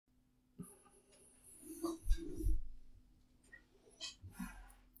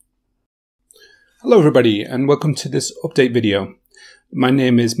Hello everybody and welcome to this update video. My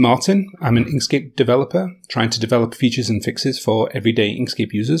name is Martin. I'm an Inkscape developer trying to develop features and fixes for everyday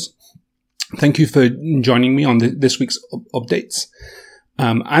Inkscape users. Thank you for joining me on this week's updates.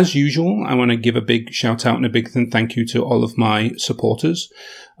 As usual, I want to give a big shout out and a big thank you to all of my supporters.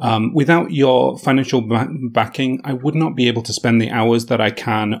 Without your financial backing, I would not be able to spend the hours that I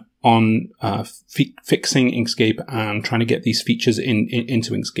can on fixing Inkscape and trying to get these features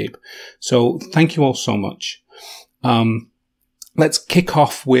into Inkscape. So thank you all so much. Let's kick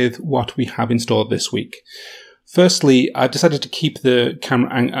off with what we have installed this week. Firstly, I've decided to keep the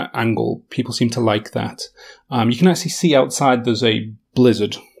camera angle. People seem to like that. You can actually see outside there's a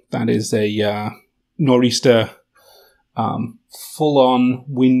blizzard. That is a nor'easter, full-on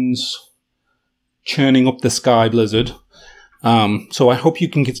winds churning up the sky blizzard. So I hope you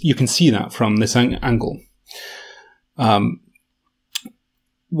can see that from this angle.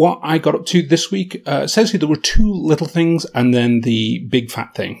 What I got up to this week, essentially there were two little things and then the big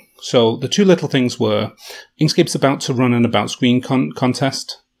fat thing. So the two little things were Inkscape's about to run an About Screen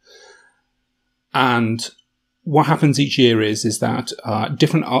contest. And what happens each year is that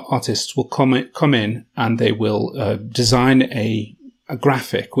different artists will come in and they will design a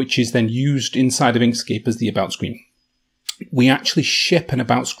graphic which is then used inside of Inkscape as the About Screen. We actually ship an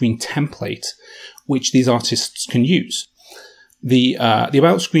About Screen template which these artists can use. The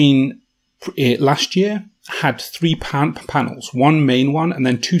About Screen last year had three panels, one main one and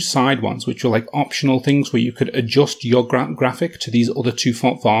then two side ones, which were like optional things where you could adjust your graphic to these other two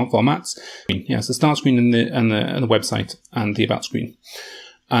formats. Yes, the start screen and the website and the About Screen,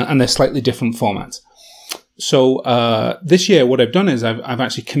 and they're slightly different formats. So this year, what I've done is I've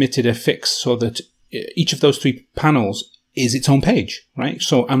actually committed a fix so that each of those three panels is its own page, right?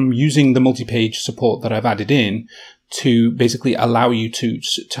 So I'm using the multi-page support that I've added in to basically allow you to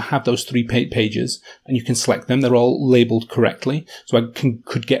have those three pages, and you can select them. They're all labeled correctly. So I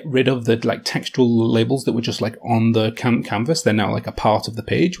could get rid of the like textual labels that were just like on the canvas. They're now like a part of the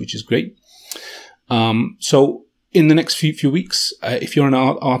page, which is great. So in the next few weeks, if you're an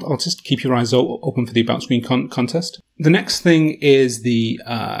artist, keep your eyes open for the About Screen contest. The next thing is you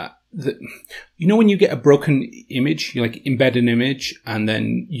know when you get a broken image, you like embed an image and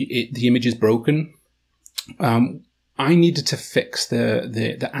then the image is broken. I needed to fix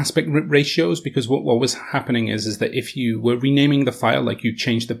the aspect ratios, because what was happening is that if you were renaming the file, like you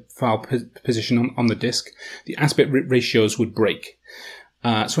changed the file position on the disk, the aspect ratios would break.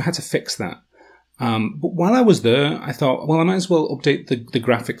 So I had to fix that. But while I was there, I thought, well, I might as well update the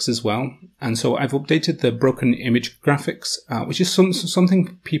graphics as well. And so I've updated the broken image graphics, which is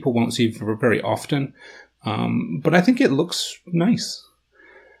something people won't see very often. But I think it looks nice.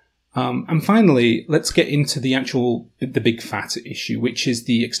 And finally, let's get into the big fat issue, which is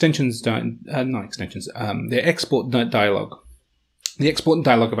the the Export Dialog. The Export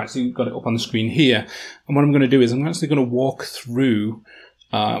Dialog, I've actually got it up on the screen here. And what I'm going to do is I'm actually going to walk through,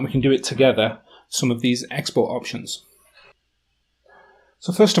 we can do it together, some of these export options.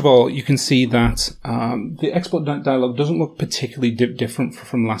 So first of all, you can see that the Export Dialog doesn't look particularly different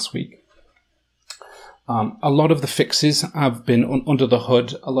from last week. A lot of the fixes have been under the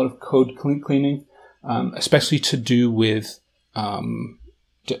hood, a lot of code cleaning, especially to do with file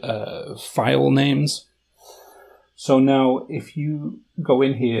names. So now if you go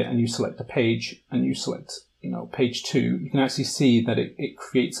in here and you select a page and you select, page 2, you can actually see that it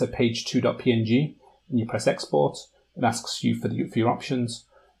creates a page2.png, and you press export. It asks you for your options,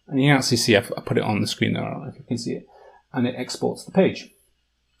 and you can actually see I put it on the screen there. I don't know if you can see it, and it exports the page.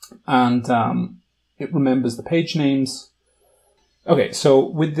 And it remembers the page names. Okay, so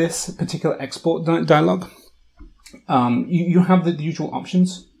with this particular export dialog, you have the usual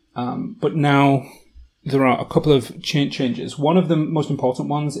options, but now there are a couple of changes. One of the most important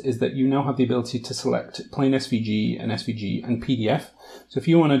ones is that you now have the ability to select plain SVG and SVG and PDF. So if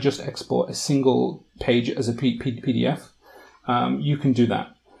you want to just export a single page as a PDF, you can do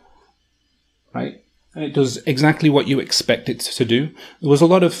that, right? And it does exactly what you expect it to do. There was a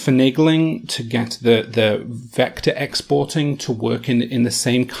lot of finagling to get the vector exporting to work in the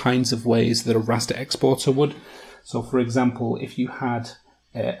same kinds of ways that a raster exporter would. So for example, if you had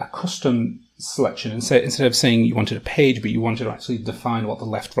a custom selection, and instead of saying you wanted a page, but you wanted to actually define what the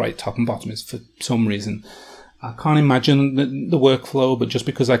left, right, top and bottom is for some reason, I can't imagine the workflow, but just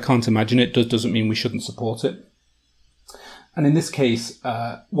because I can't imagine it doesn't mean we shouldn't support it. And in this case,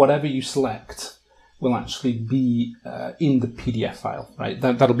 whatever you select will actually be in the PDF file, right?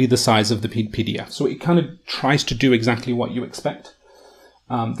 That'll be the size of the PDF. So it kind of tries to do exactly what you expect.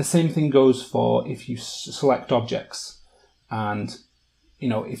 The same thing goes for if you select objects, and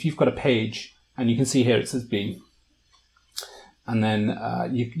if you've got a page And you can see here it says B. And then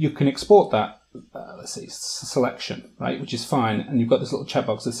you can export that, let's see, selection, right, which is fine. And you've got this little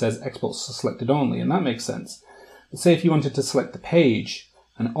checkbox that says export selected only, and that makes sense. But say if you wanted to select the page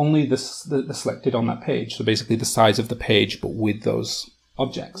and only the selected on that page, so basically the size of the page but with those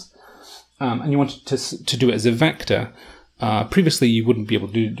objects, and you wanted to do it as a vector, previously you wouldn't be able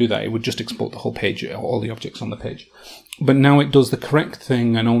to do that. It would just export the whole page, all the objects on the page. But now it does the correct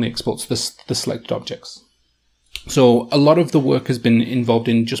thing and only exports the selected objects. So a lot of the work has been involved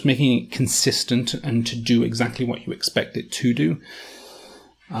in just making it consistent and to do exactly what you expect it to do.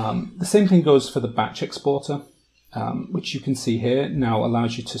 The same thing goes for the batch exporter, which you can see here now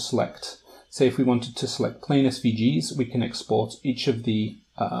allows you to select, say if we wanted to select plain SVGs, we can export each of the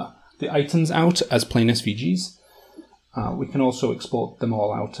items out as plain SVGs. We can also export them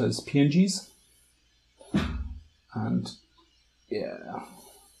all out as PNGs. And yeah,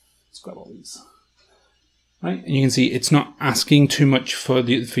 let's grab all these. Right, and you can see it's not asking too much for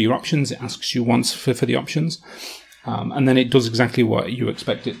your options. It asks you once for the options, and then it does exactly what you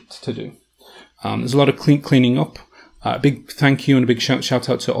expect it to do. There's a lot of cleaning up. A big thank you and a big shout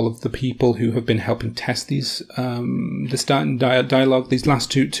out to all of the people who have been helping test these this dialogue these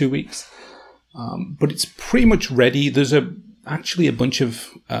last two weeks. But it's pretty much ready. There's actually a bunch of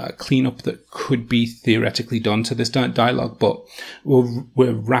cleanup that could be theoretically done to this dialogue, but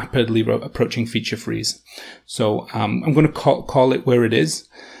we're rapidly approaching feature freeze. So I'm going to call it where it is,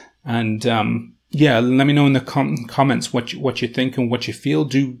 and yeah, let me know in the comments what you think and what you feel.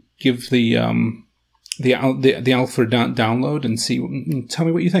 Do give the alpha download and tell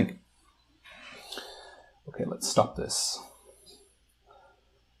me what you think. Okay, let's stop this.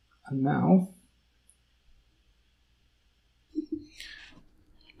 And now.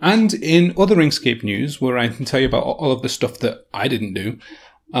 And in other Inkscape news, where I can tell you about all of the stuff that I didn't do,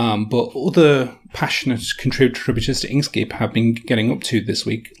 but other passionate contributors to Inkscape have been getting up to this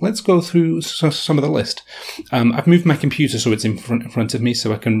week, let's go through some of the list. I've moved my computer so it's in front of me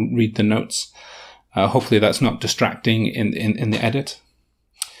so I can read the notes. Hopefully that's not distracting in the edit.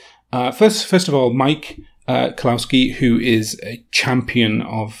 First of all, Mike Kalowski, who is a champion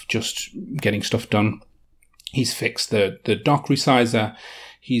of just getting stuff done. He's fixed the dock resizer.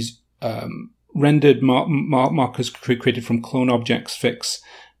 He's rendered markers created from clone objects fix.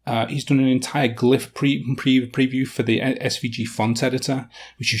 He's done an entire glyph preview for the SVG font editor,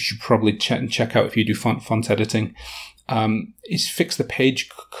 which you should probably check out if you do font editing. He's fixed the page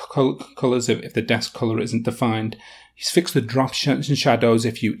colors if the desk color isn't defined. He's fixed the drop shadows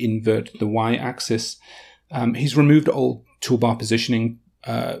if you invert the y-axis. He's removed old toolbar positioning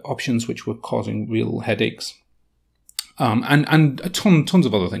options which were causing real headaches. And tons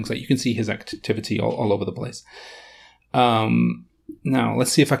of other things. Like you can see his activity all over the place. Now,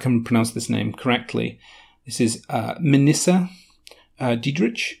 let's see if I can pronounce this name correctly. This is Minissa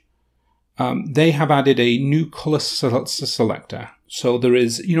Diedrich. They have added a new color selector. So there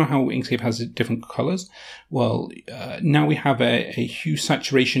is, you know how Inkscape has different colors? Well, now we have a hue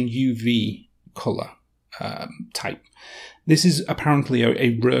saturation UV color type. This is apparently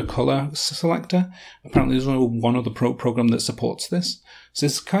a rare color selector. Apparently there's only one other program that supports this. So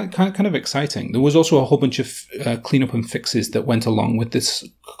it's kind of exciting. There was also a whole bunch of cleanup and fixes that went along with this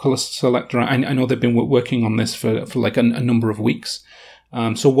color selector. I know they've been working on this for like a number of weeks.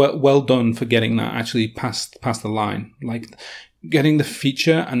 So well done for getting that actually past the line. Like getting the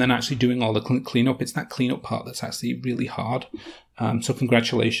feature and then actually doing all the cleanup. It's that cleanup part that's actually really hard. So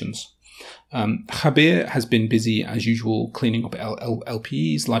congratulations. Javier has been busy as usual cleaning up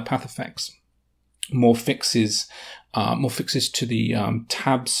LPEs, live path effects, more fixes to the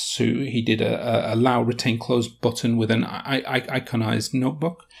tabs. So he did a allow retain close button with an iconized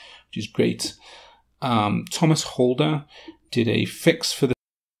notebook, which is great. Thomas Holder did a fix for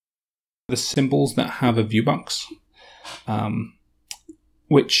the symbols that have a view box,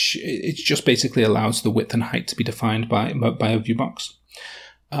 which it just basically allows the width and height to be defined by a view box.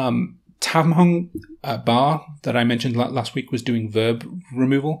 Tamhung Bar that I mentioned last week was doing verb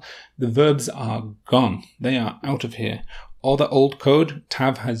removal. The verbs are gone. They are out of here. All the old code,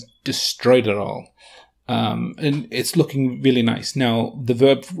 Tav has destroyed it all. And it's looking really nice. Now, the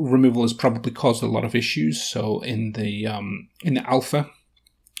verb removal has probably caused a lot of issues. So in the alpha,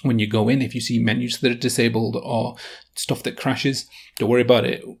 when you go in, if you see menus that are disabled or stuff that crashes, don't worry about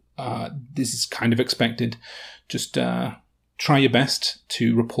it. This is kind of expected. Just try your best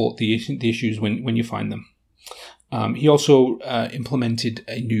to report the issues when you find them. He also implemented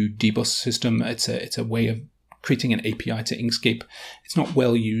a new debus system. It's a way of creating an API to Inkscape. It's not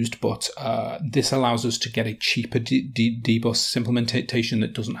well used, but this allows us to get a cheaper dbus implementation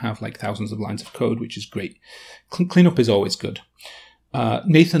that doesn't have like thousands of lines of code, which is great. Cleanup is always good.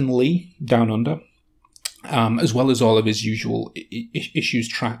 Nathan Lee, Down Under, as well as all of his usual issues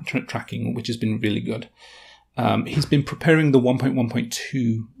tracking, which has been really good. He's been preparing the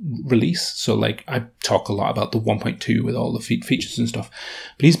 1.1.2 release. So like I talk a lot about the 1.2 with all the features and stuff,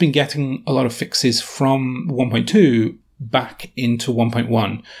 but he's been getting a lot of fixes from 1.2 back into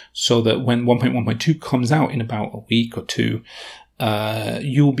 1.1 so that when 1.1.2 comes out in about a week or two,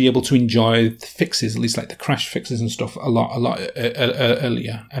 you'll be able to enjoy the fixes, at least like the crash fixes and stuff, a lot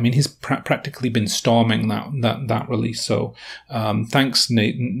earlier. I mean, he's practically been storming that release. So thanks,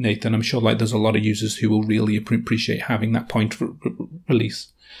 Nathan. I'm sure like there's a lot of users who will really appreciate having that point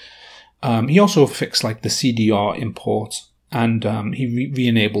release. He also fixed like the CDR import, and he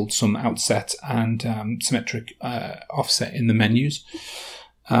re-enabled some outset and symmetric offset in the menus.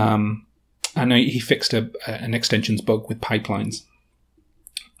 And he fixed an extensions bug with pipelines.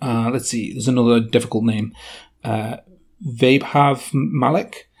 Let's see, there's another difficult name. Vaibhav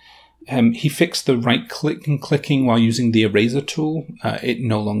Malik. He fixed the right-clicking while using the eraser tool. It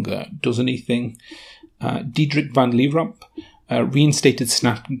no longer does anything. Diederik van Leeuwenhoek reinstated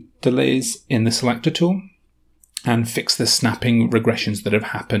snap delays in the selector tool and fixed the snapping regressions that have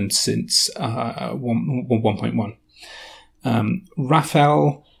happened since 1.1.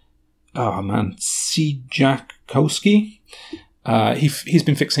 Rafael Sijakowski. He's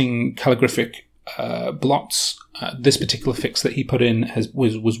been fixing calligraphic blots. This particular fix that he put in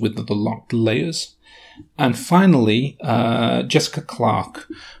was with the locked layers. And finally, Jessica Clark,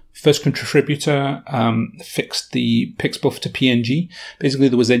 first contributor, fixed the pixbuff to PNG. Basically,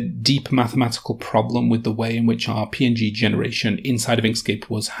 there was a deep mathematical problem with the way in which our PNG generation inside of Inkscape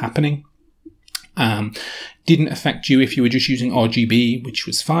was happening. Didn't affect you if you were just using RGB, which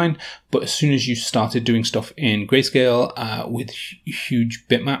was fine. But as soon as you started doing stuff in grayscale with huge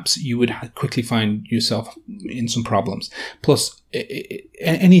bitmaps, you would quickly find yourself in some problems. Plus,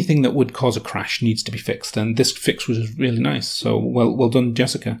 anything that would cause a crash needs to be fixed, and this fix was really nice. So well done,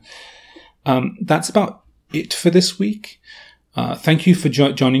 Jessica. That's about it for this week. Thank you for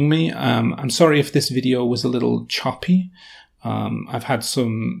joining me. I'm sorry if this video was a little choppy. I've had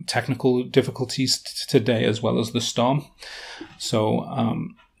some technical difficulties today as well as the storm. So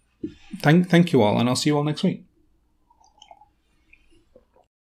thank you all, and I'll see you all next week.